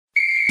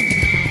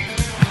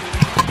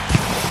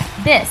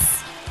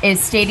This is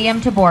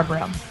Stadium to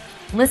Boardroom.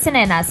 Listen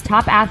in as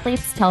top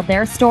athletes tell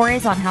their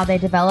stories on how they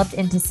developed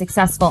into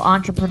successful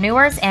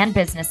entrepreneurs and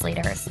business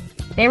leaders.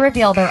 They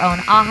reveal their own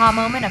aha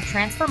moment of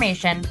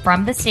transformation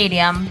from the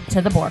stadium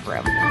to the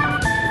boardroom.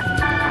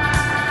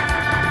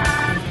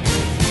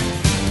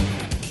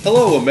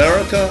 Hello,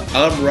 America.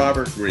 I'm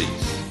Robert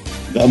Reese.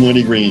 I'm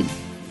Lenny Green.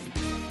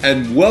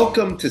 And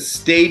welcome to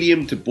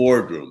Stadium to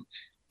Boardroom,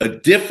 a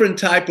different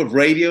type of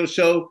radio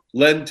show.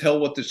 Len, tell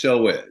what the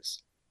show is.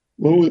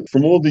 Well,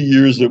 from all the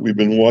years that we've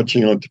been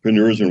watching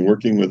entrepreneurs and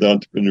working with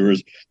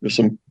entrepreneurs, there's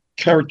some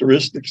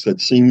characteristics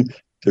that seem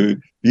to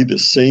be the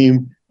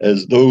same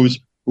as those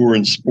who are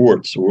in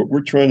sports. So what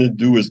we're trying to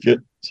do is get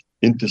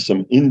into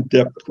some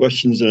in-depth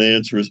questions and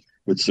answers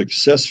with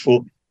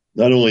successful,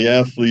 not only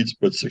athletes,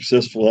 but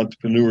successful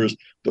entrepreneurs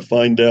to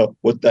find out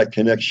what that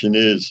connection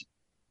is.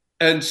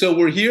 And so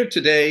we're here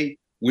today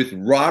with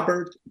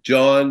Robert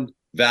John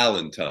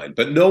Valentine,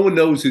 but no one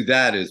knows who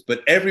that is,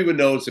 but everyone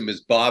knows him as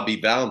Bobby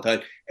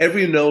Valentine.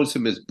 Everyone knows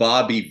him as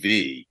Bobby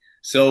V.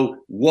 So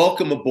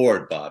welcome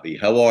aboard, Bobby.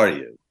 How are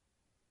you?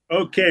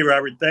 Okay,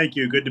 Robert. Thank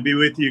you. Good to be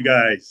with you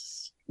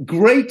guys.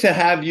 Great to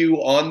have you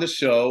on the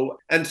show.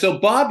 And so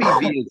Bobby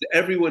V, as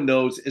everyone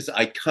knows, is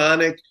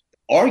iconic,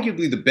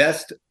 arguably the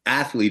best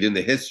athlete in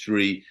the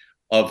history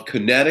of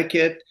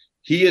Connecticut.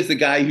 He is the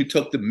guy who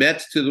took the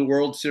Mets to the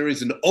World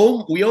Series, and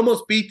we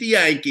almost beat the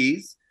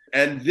Yankees.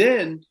 And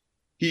then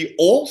he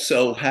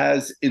also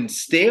has in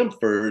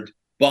Stamford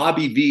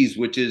Bobby V's,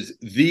 which is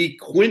the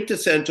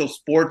quintessential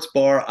sports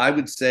bar, I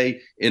would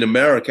say, in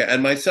America.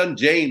 And my son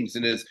James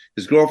and his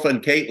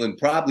girlfriend Caitlin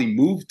probably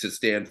moved to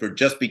Stanford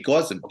just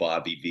because of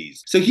Bobby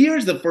V's. So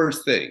here's the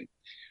first thing.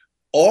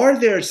 Are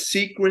there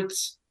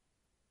secrets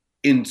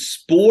in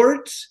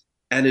sports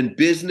and in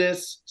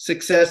business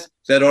success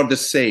that are the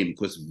same?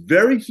 Because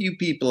very few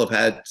people have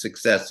had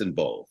success in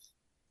both.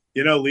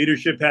 You know,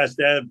 leadership has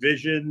to have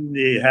vision.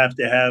 You have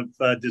to have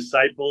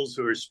disciples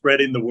who are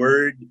spreading the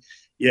word.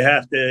 You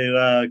have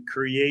to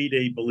create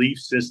a belief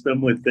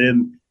system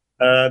within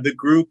the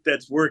group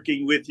that's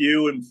working with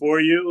you and for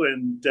you.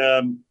 And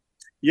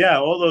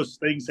all those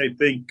things I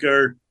think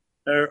are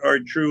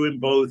true in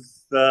both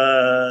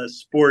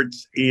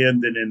sports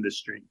and in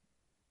industry.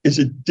 Is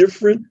it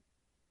different,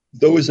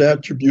 those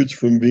attributes,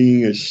 from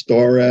being a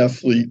star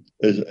athlete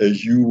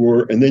as you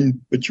were,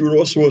 but you were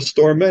also a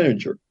star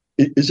manager?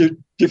 Is there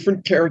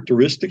different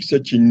characteristics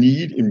that you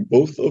need in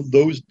both of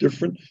those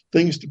different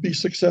things to be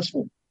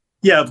successful?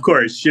 Yeah, of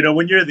course. You know,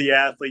 when you're the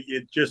athlete,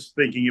 you're just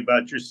thinking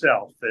about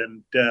yourself,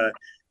 and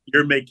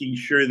you're making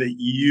sure that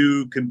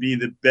you can be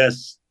the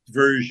best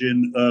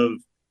version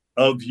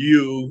of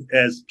you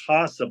as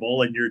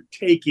possible, and you're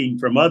taking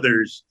from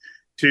others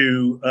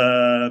to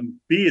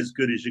be as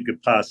good as you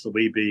could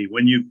possibly be.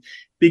 When you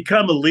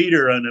become a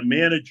leader and a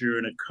manager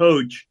and a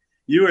coach,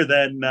 you are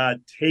then not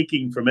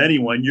taking from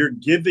anyone, you're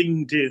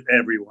giving to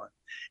everyone.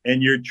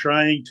 And you're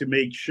trying to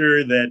make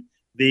sure that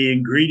the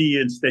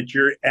ingredients that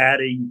you're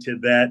adding to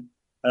that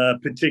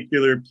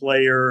particular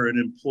player or an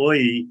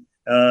employee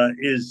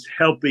is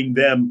helping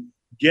them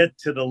get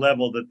to the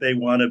level that they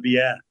want to be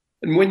at.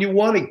 And when you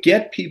want to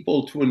get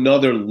people to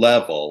another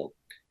level,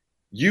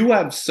 you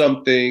have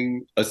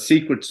something, a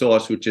secret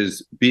sauce, which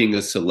is being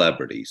a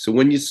celebrity. So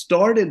when you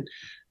started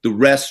the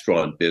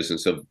restaurant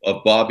business of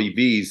Bobby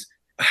V's,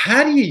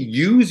 how do you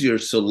use your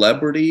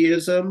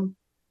celebrityism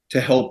to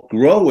help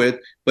grow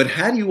it? But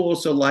how do you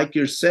also, like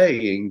you're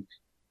saying,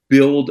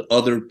 build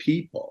other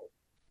people?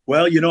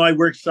 Well, you know, I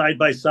worked side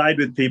by side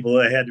with people.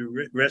 I had a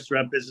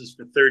restaurant business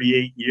for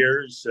 38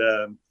 years,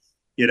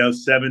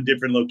 7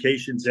 different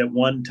locations at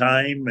one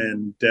time.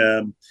 And,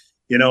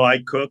 I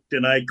cooked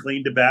and I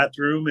cleaned a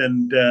bathroom,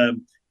 and,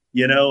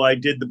 I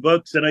did the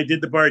books and I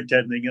did the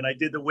bartending and I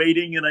did the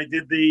waiting and I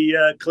did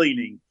the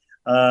cleaning.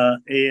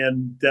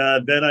 And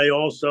then I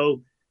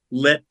also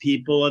let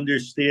people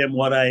understand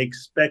what I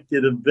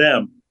expected of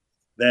them,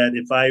 that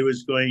if I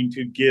was going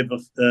to give a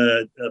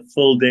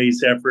full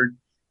day's effort,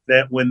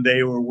 that when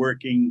they were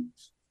working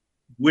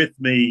with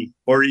me,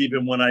 or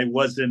even when I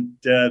wasn't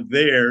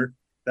there,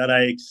 that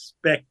I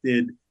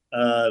expected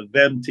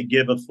them to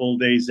give a full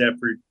day's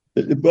effort.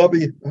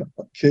 Bobby,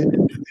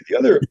 the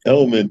other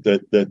element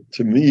that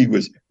to me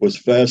was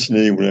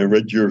fascinating when I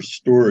read your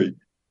story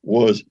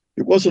was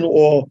it wasn't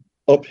all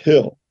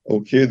uphill.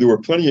 Okay, there were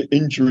plenty of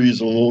injuries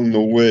along the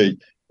way.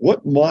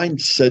 What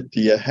mindset do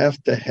you have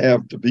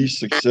to be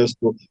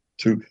successful,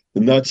 to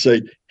not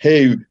say,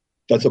 hey,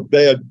 that's a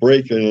bad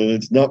break and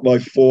it's not my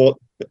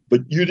fault, but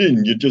you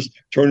didn't. You just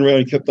turned around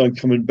and kept on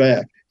coming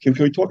back. Can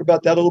we talk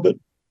about that a little bit?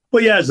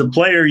 Well, yeah, as a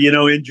player,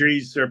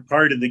 injuries are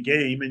part of the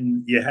game,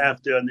 and you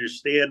have to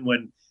understand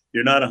when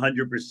you're not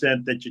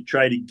 100% that you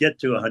try to get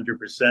to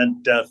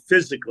 100%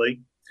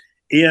 physically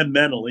and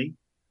mentally.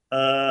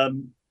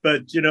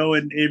 But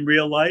in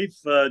real life,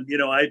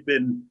 I've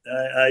been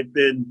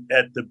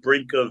at the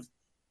brink of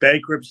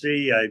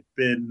bankruptcy. I've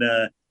been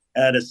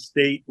at a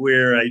state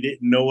where I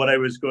didn't know what I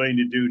was going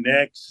to do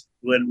next.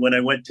 When I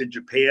went to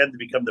Japan to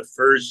become the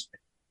first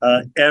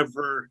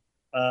ever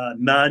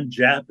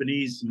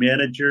non-Japanese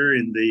manager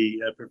in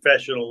the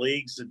professional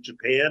leagues in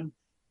Japan,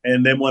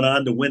 and then went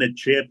on to win a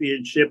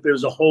championship. It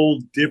was a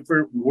whole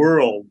different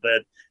world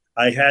that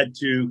I had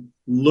to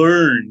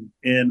learn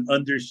and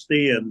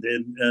understand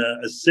and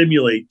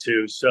assimilate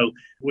to. So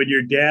when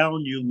you're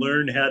down, you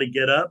learn how to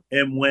get up,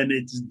 and when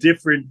it's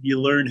different, you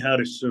learn how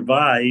to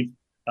survive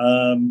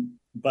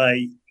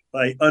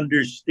by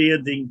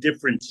understanding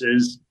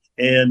differences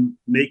and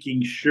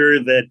making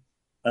sure that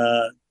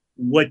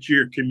what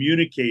you're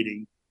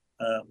communicating,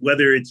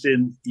 whether it's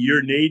in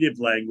your native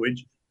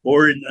language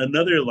or in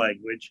another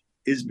language,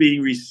 is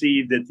being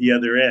received at the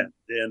other end.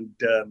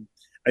 And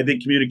I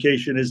think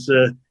communication is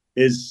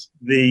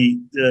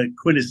the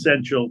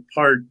quintessential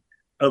part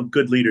of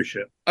good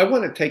leadership. I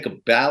want to take a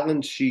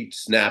balance sheet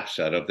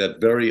snapshot of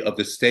of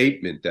the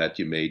statement that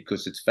you made,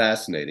 because it's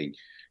fascinating.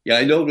 Yeah,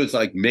 I know it was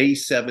like May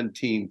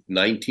 17th,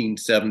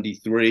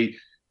 1973.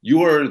 You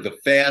were the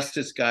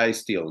fastest guy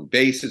stealing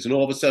bases, and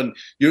all of a sudden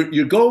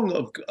you're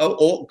going,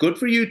 good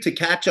for you to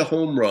catch a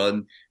home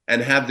run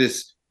and have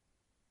this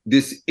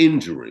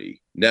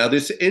injury. Now,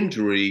 this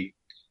injury,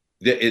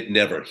 it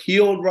never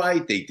healed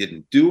right. They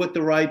didn't do it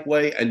the right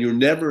way, and you're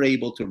never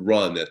able to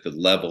run at the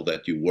level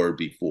that you were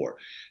before.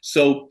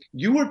 So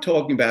you were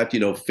talking about,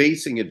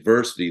 facing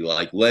adversity,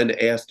 like Len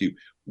asked you.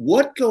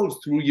 What goes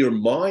through your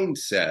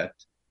mindset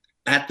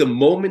at the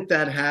moment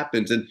that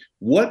happens, and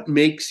what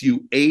makes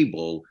you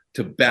able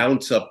to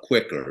bounce up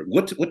quicker?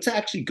 What's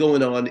actually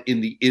going on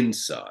in the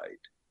inside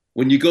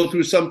when you go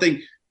through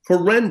something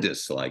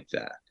horrendous like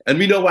that? And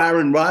we know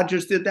Aaron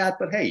Rodgers did that,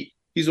 but hey,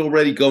 he's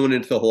already going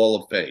into the Hall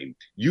of Fame.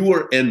 You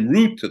were en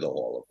route to the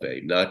Hall of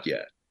Fame, not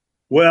yet.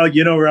 Well,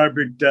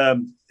 Robert,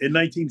 in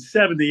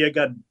 1970, I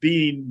got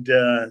beamed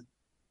the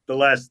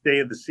last day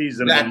of the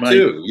season. That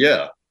too,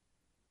 yeah.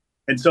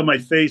 And so my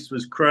face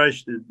was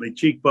crushed, and my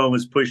cheekbone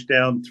was pushed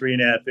down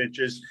 3.5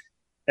 inches.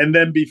 And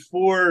then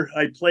before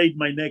I played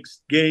my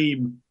next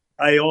game,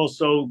 I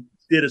also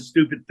did a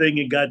stupid thing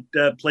and got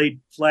played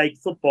flag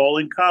football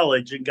in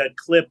college and got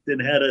clipped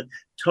and had a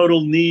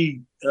total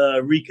knee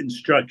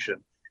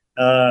reconstruction.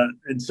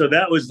 And so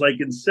that was like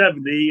in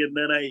 70. And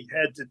then I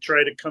had to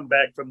try to come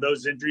back from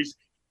those injuries.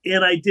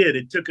 And I did.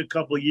 It took a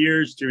couple of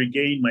years to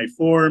regain my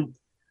form,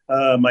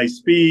 my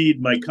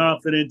speed, my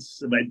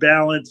confidence, my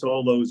balance,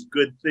 all those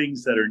good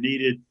things that are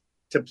needed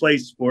to play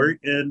sport.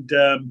 And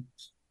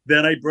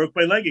then I broke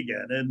my leg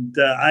again. And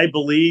I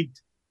believed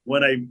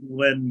when I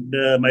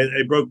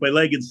broke my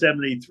leg in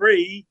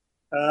 73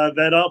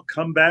 that I'll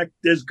come back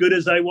as good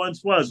as I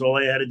once was. All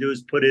I had to do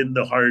is put in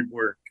the hard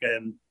work.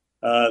 And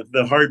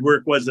the hard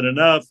work wasn't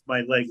enough.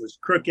 My leg was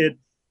crooked.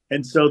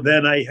 And so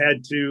then I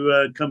had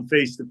to come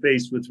face to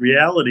face with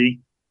reality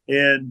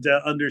and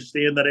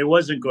understand that I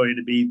wasn't going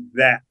to be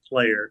that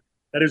player,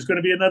 that it was going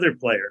to be another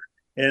player.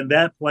 And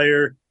that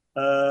player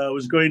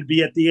was going to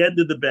be at the end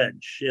of the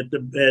bench, at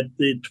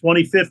the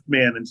 25th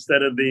man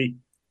instead of the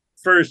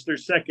first or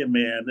second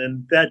man.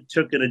 And that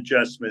took an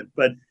adjustment.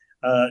 But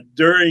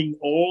during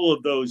all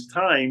of those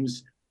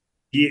times,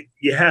 you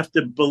have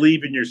to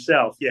believe in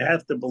yourself. You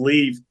have to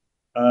believe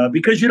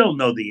because you don't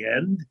know the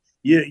end.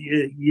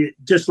 You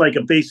just like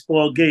a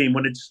baseball game,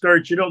 when it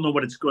starts, you don't know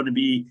what it's going to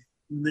be,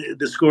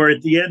 the score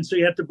at the end. So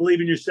you have to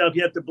believe in yourself.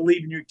 You have to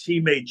believe in your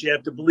teammates. You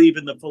have to believe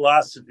in the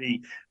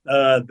philosophy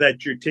that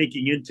you're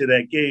taking into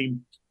that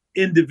game.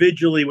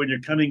 Individually, when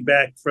you're coming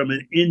back from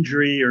an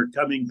injury or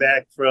coming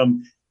back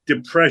from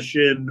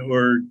depression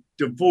or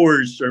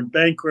divorce or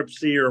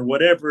bankruptcy or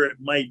whatever it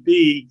might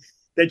be,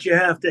 that you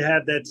have to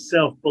have that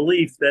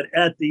self-belief that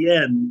at the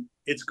end,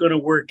 it's going to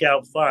work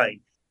out fine.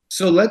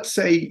 So let's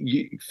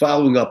say,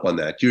 following up on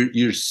that,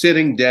 you're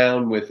sitting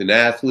down with an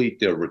athlete,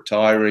 they're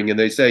retiring, and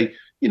they say,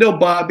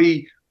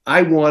 Bobby,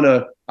 I want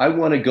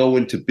to go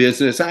into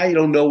business. I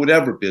don't know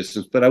whatever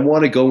business, but I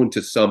want to go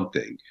into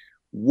something.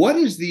 What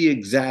is the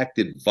exact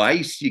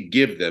advice you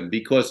give them?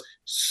 Because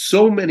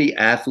so many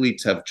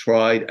athletes have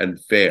tried and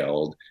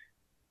failed.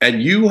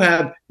 And you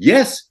have,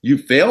 yes, you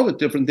failed at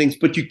different things,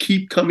 but you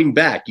keep coming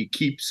back. You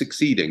keep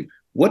succeeding.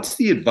 What's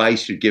the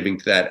advice you're giving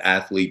to that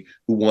athlete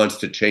who wants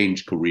to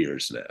change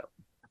careers now?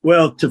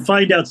 Well, to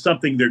find out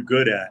something they're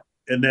good at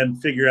and then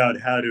figure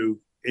out how to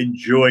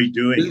enjoy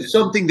doing it.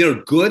 Something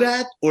they're good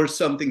at or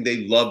something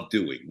they love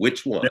doing?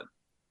 Which one? I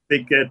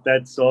think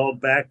that's all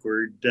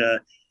backward.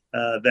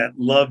 That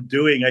love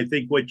doing. I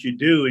think what you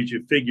do is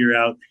you figure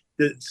out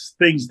the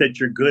things that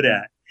you're good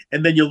at,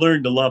 and then you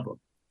learn to love them.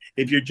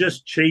 If you're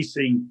just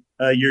chasing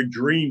your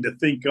dream to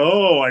think,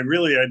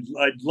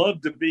 I'd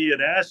love to be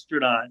an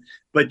astronaut,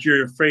 but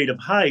you're afraid of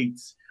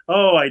heights.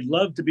 Oh, I'd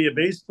love to be a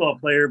baseball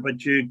player,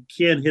 but you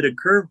can't hit a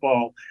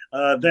curveball.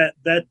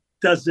 That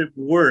doesn't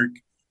work.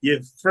 You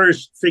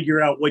first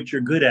figure out what you're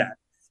good at,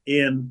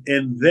 and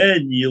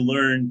then you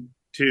learn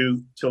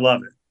to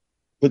love it.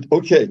 But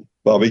okay,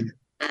 Bobby,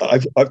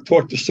 I've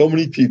talked to so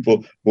many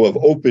people who have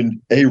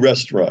opened a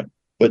restaurant,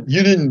 but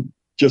you didn't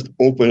just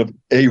open up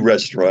a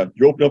restaurant.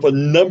 You opened up a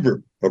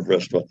number of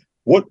restaurants.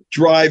 What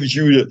drives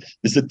you to?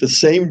 Is it the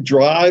same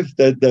drive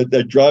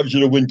that drives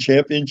you to win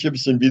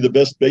championships and be the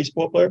best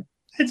baseball player?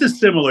 It's a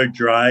similar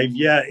drive.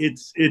 Yeah,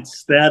 it's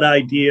that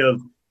idea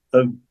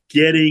of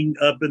getting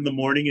up in the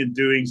morning and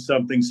doing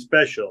something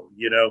special.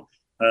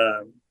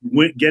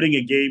 Getting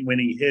a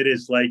game-winning hit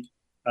is like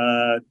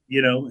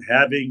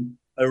having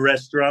a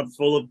restaurant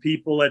full of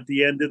people at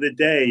the end of the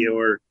day,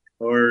 or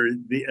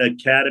the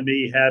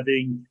academy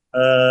having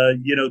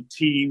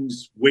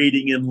teams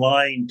waiting in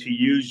line to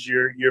use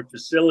your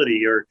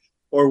facility, or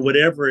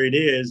whatever it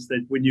is,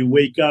 that when you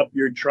wake up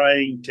you're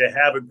trying to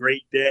have a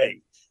great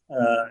day.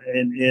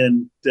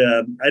 And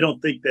I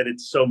don't think that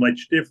it's so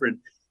much different.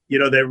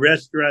 That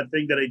restaurant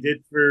thing that I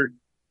did for,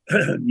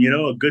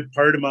 a good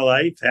part of my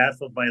life,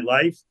 half of my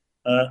life,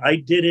 I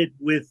did it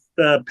with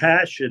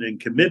passion and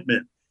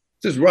commitment.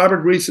 This is Robert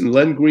Reese and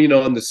Len Green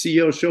on the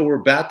CEO Show. We're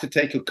about to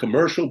take a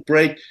commercial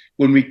break.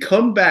 When we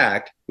come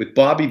back with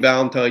Bobby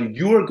Valentine,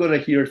 you are going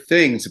to hear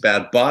things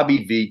about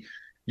Bobby V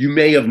you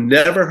may have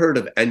never heard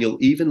of, and you'll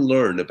even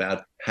learn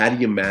about how do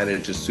you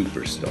manage a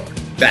superstar.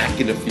 Back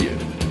in a few.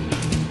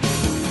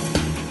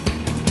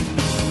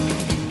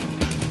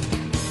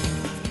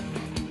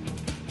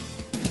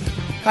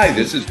 Hi,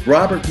 this is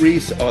Robert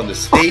Reese on the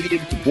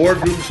Stadium to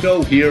Boardroom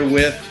Show here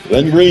with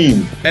Len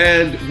Green.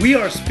 And we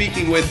are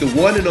speaking with the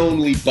one and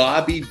only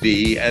Bobby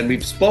V, and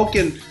we've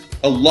spoken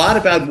a lot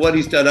about what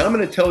he's done. I'm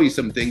going to tell you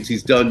some things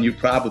he's done you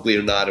probably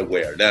are not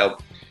aware. Now,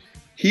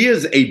 he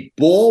is a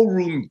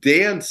ballroom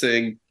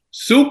dancing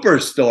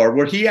superstar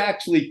where he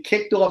actually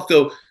kicked off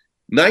the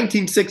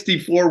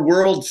 1964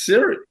 World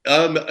Series.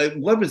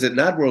 What was it?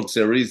 Not World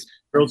Series.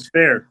 World's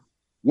Fair.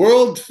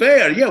 World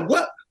Fair. Yeah.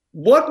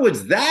 What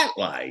was that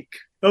like?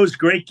 It was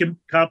great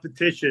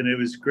competition. It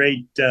was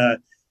great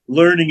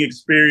learning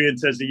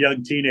experience as a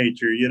young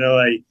teenager.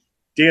 I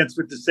danced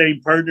with the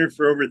same partner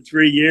for over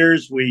 3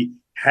 years. We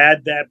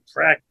had that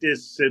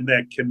practice and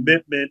that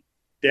commitment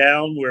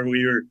down where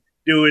we were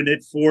doing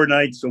it 4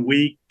 nights a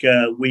week.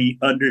 We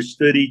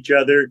understood each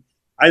other.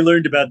 I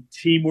learned about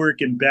teamwork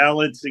and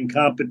balance in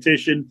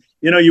competition.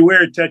 You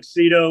wear a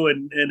tuxedo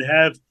and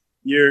have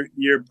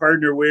your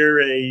partner wear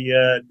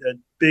a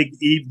big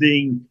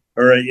evening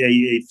or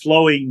a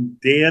flowing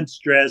dance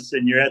dress,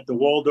 and you're at the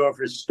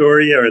Waldorf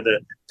Astoria or the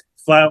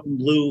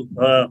Fontainebleau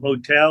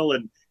Hotel,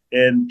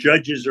 and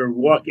judges are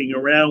walking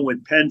around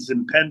with pens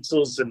and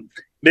pencils and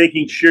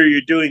making sure you're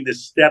doing the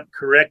step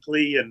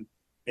correctly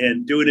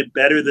and doing it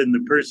better than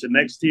the person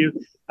next to you.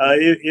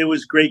 It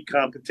was great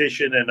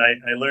competition, and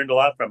I learned a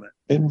lot from it.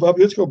 And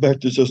Bobby, let's go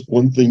back to just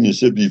one thing you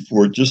said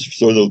before, just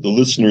so that the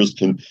listeners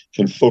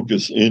can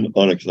focus in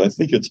on it, because I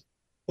think it's,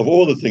 of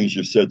all the things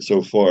you've said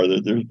so far,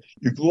 that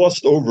you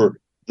glossed over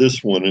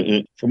this one.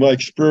 And from my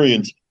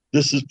experience,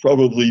 this is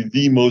probably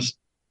the most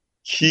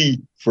key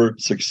for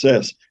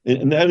success.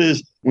 And that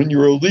is, when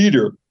you're a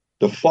leader,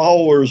 the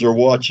followers are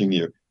watching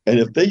you. And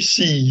if they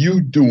see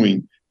you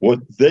doing what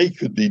they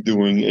could be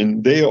doing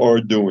and they are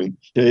doing,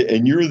 okay,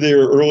 and you're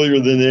there earlier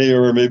than they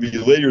are, or maybe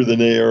later than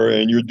they are,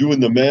 and you're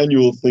doing the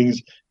manual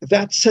things,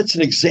 that sets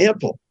an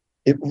example.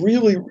 It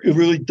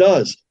really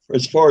does,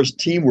 as far as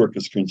teamwork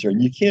is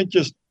concerned. You can't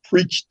just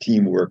preach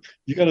teamwork.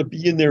 You got to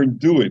be in there and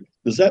do it.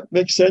 Does that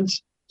make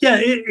sense? Yeah,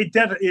 it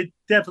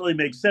definitely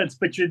makes sense.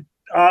 But you're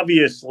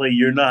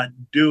not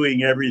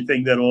doing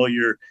everything that all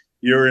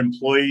your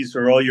employees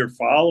or all your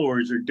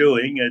followers are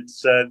doing.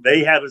 It's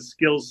they have a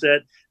skill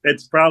set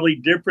that's probably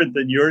different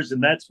than yours,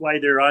 and that's why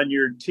they're on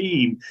your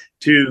team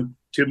to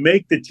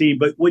make the team.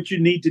 But what you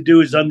need to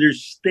do is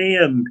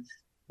understand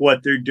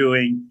what they're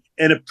doing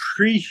and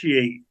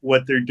appreciate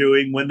what they're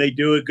doing when they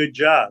do a good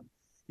job.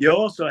 You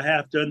also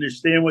have to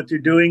understand what they're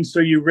doing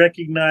so you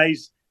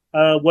recognize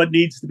what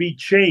needs to be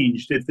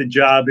changed if the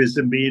job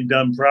isn't being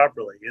done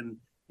properly. And,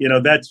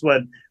 that's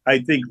what I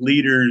think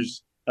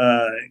leaders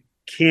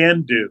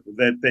can do,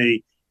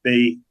 that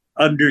they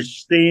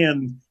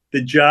understand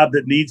the job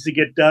that needs to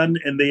get done,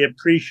 and they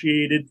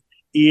appreciate it,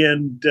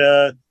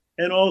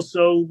 and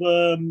also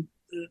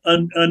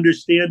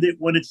understand it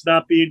when it's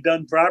not being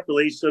done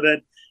properly, so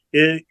that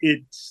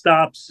it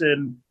stops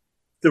and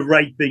the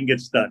right thing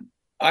gets done.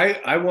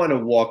 I want to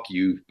walk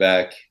you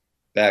back,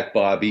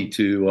 Bobby,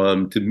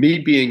 to me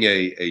being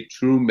a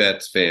true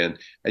Mets fan,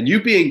 and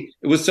you being,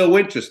 it was so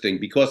interesting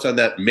because on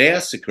that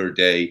massacre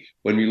day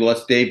when we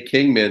lost Dave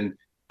Kingman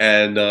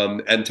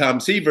and Tom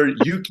Seaver,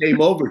 you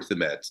came over to the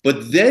Mets.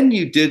 But then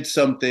you did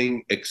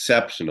something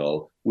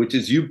exceptional, which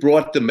is you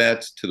brought the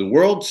Mets to the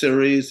World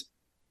Series.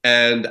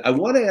 And I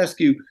want to ask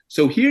you,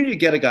 so here you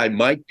get a guy,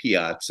 Mike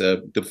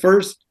Piazza, the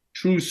first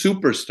true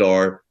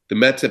superstar the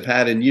Mets have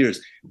had in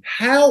years.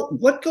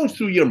 What goes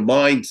through your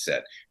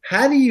mindset?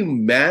 How do you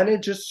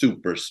manage a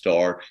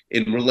superstar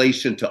in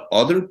relation to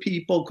other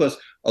people? Because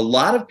a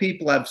lot of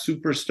people have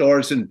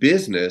superstars in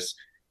business.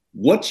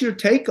 What's your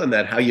take on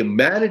that? How you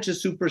manage a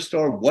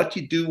superstar, what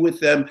you do with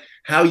them,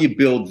 how you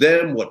build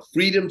them, what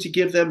freedoms you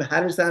give them?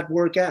 How does that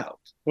work out?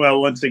 Well,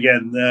 once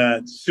again,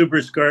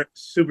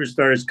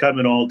 superstars come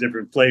in all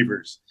different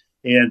flavors.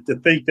 And to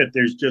think that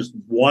there's just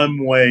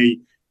one way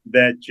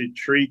that you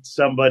treat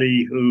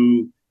somebody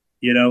who,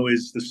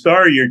 is the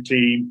star of your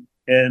team,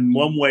 and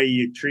one way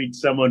you treat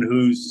someone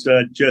who's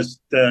just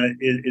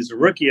is a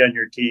rookie on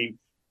your team,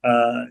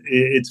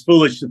 it's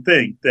foolish to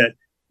think that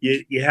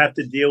you have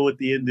to deal with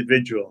the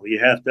individual. You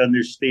have to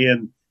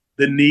understand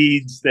the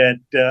needs that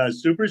a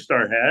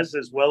superstar has,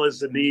 as well as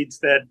the needs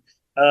that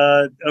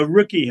a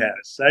rookie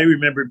has. I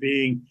remember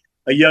being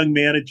a young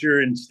manager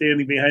and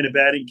standing behind a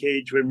batting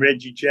cage when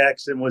Reggie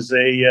Jackson was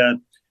a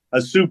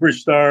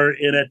superstar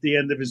and at the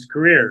end of his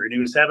career, and he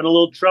was having a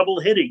little trouble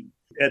hitting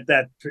at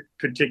that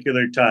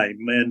particular time.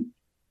 And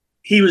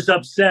he was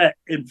upset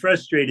and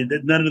frustrated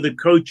that none of the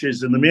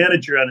coaches and the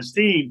manager on his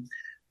team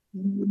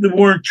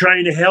weren't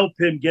trying to help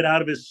him get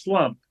out of his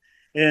slump.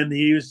 And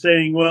he was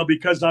saying, well,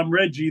 because I'm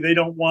Reggie, they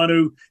don't want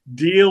to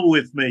deal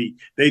with me.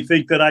 They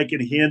think that I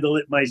can handle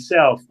it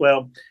myself.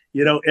 Well,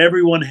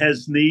 everyone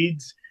has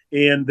needs,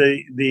 and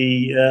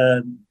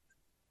the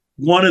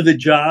one of the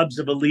jobs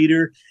of a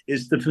leader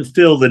is to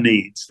fulfill the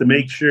needs, to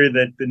make sure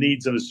that the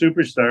needs of a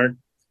superstar,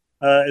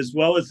 as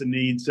well as the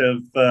needs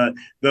of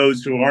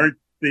those who aren't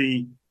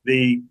the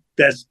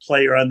best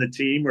player on the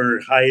team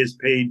or highest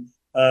paid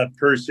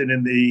person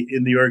in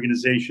the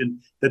organization,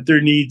 that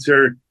their needs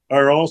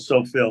are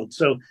also filled.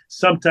 So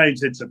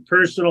sometimes it's a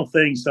personal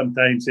thing,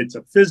 sometimes it's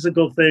a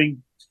physical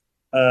thing.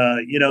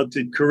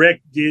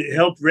 To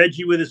help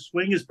Reggie with his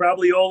swing is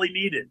probably all he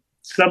needed.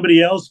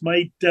 Somebody else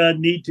might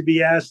need to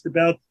be asked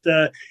about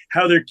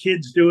how their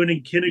kid's doing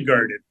in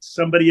kindergarten.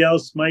 Somebody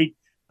else might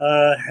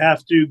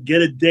have to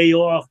get a day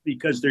off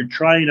because they're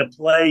trying to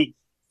play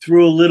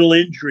through a little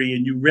injury,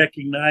 and you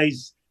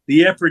recognize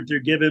the effort they're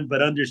given,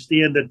 but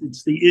understand that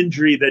it's the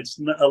injury that's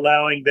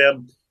allowing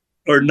them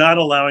or not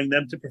allowing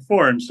them to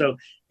perform. So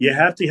you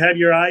have to have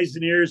your eyes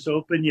and ears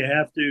open. You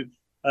have to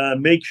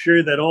make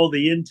sure that all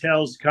the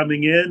intel's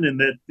coming in and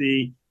that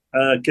the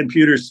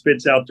computer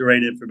spits out the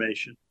right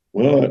information.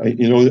 Well, at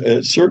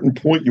a certain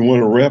point, you want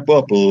to wrap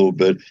up a little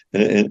bit.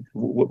 And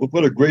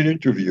what a great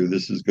interview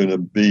this is going to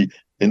be.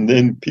 And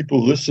then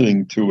people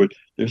listening to it,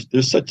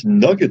 there's such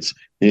nuggets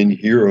in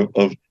here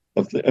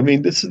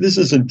this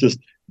isn't just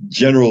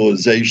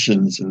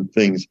generalizations and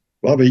things.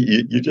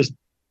 Bobby, you just,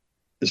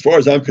 as far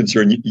as I'm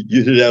concerned,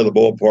 you hit it out of the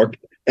ballpark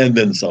and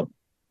then some.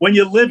 When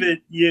you live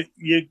it, you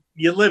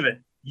live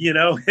it,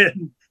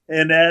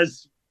 and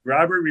as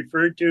Robert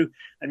referred to,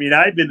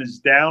 I've been as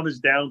down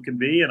can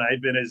be, and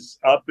I've been as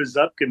up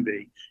can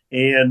be.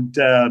 And,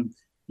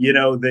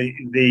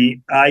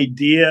 the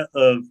idea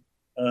of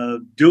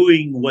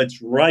doing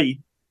what's right,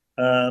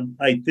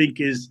 I think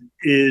is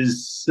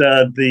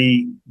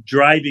the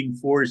driving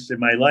force in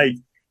my life.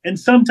 And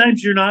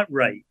sometimes you're not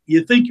right.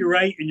 You think you're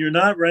right and you're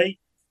not right.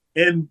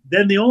 And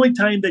then the only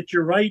time that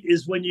you're right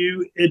is when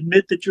you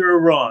admit that you're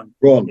wrong.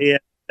 And,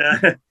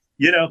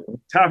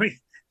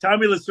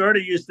 Tommy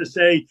Lasorda used to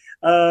say,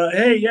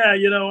 hey, yeah,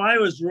 I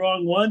was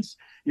wrong once.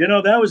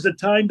 That was the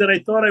time that I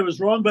thought I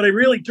was wrong, but I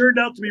really turned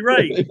out to be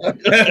right.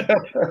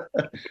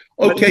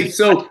 Okay,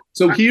 so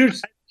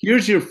here's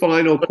your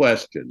final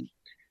question.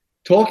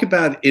 Talk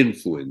about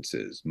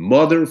influences,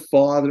 mother,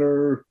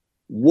 father.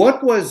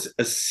 What was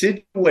a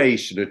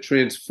situation, a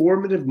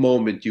transformative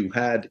moment you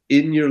had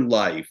in your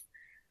life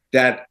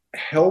that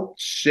helped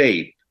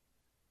shape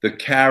the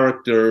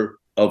character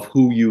of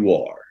who you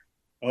are?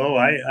 Oh,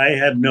 I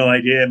have no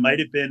idea. It might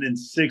have been in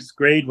 6th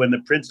grade when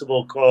the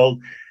principal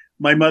called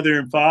my mother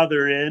and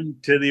father in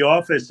to the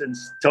office and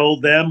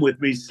told them, with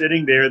me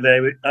sitting there,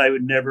 that I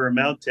would never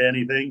amount to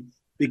anything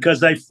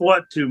because I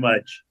fought too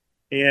much.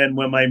 And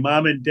when my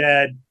mom and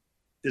dad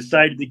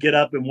decided to get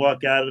up and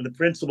walk out of the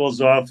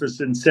principal's office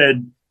and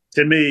said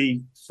to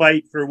me,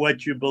 fight for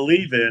what you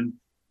believe in,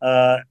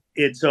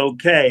 it's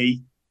okay.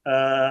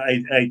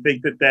 I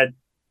think that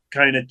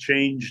kind of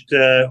changed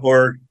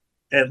or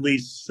at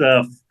least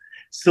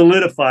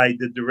solidified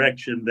the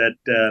direction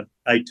that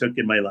I took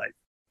in my life.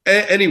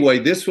 Anyway,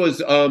 this was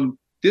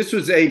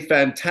a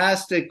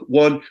fantastic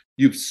one.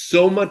 You've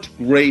so much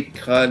great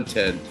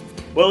content.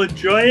 Well,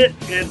 enjoy it,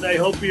 and I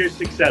hope you're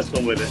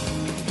successful with it.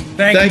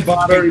 Thank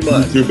you very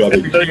much. You too,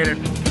 Bobby. Appreciate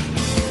it.